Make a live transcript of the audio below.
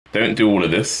Don't do all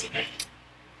of this.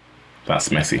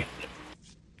 That's messy.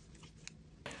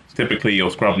 Typically,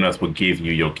 your scrub nurse will give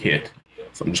you your kit.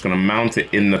 So I'm just going to mount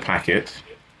it in the packet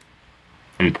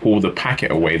and pull the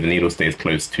packet away. The needle stays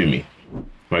close to me.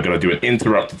 We're going to do an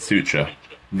interrupted suture.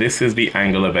 This is the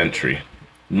angle of entry,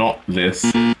 not this,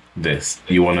 this.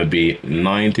 You want to be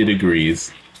 90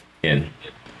 degrees in.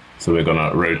 So we're going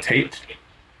to rotate,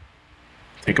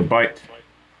 take a bite,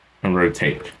 and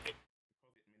rotate.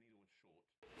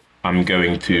 I'm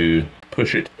going to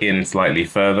push it in slightly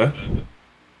further,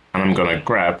 and I'm going to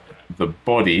grab the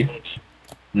body,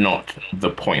 not the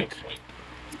point.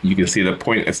 You can see the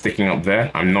point is sticking up there.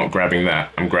 I'm not grabbing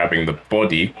that. I'm grabbing the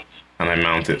body, and I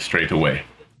mount it straight away.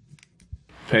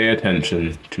 Pay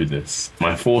attention to this.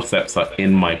 My forceps are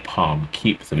in my palm.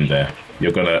 Keep them there.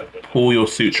 You're going to pull your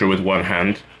suture with one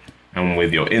hand, and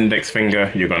with your index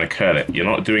finger, you're going to curl it. You're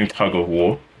not doing tug of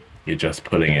war. You're just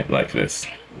pulling it like this.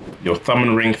 Your thumb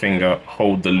and ring finger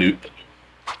hold the loop.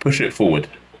 Push it forward.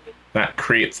 That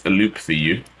creates a loop for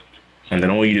you. And then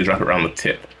all you do is wrap it around the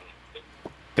tip.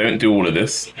 Don't do all of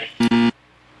this.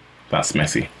 That's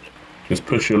messy. Just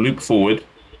push your loop forward.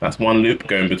 That's one loop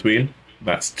going between.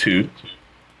 That's two.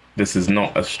 This is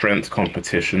not a strength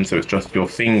competition, so it's just your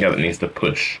finger that needs to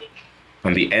push.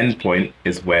 And the end point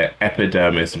is where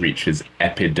epidermis reaches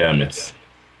epidermis.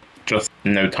 Just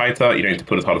no tighter, you don't need to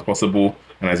pull as hard as possible.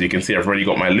 And as you can see, I've already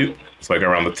got my loop. So I go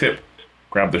around the tip,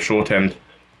 grab the short end,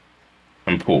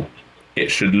 and pull. It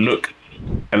should look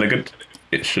elegant.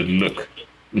 It should look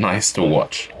nice to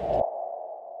watch.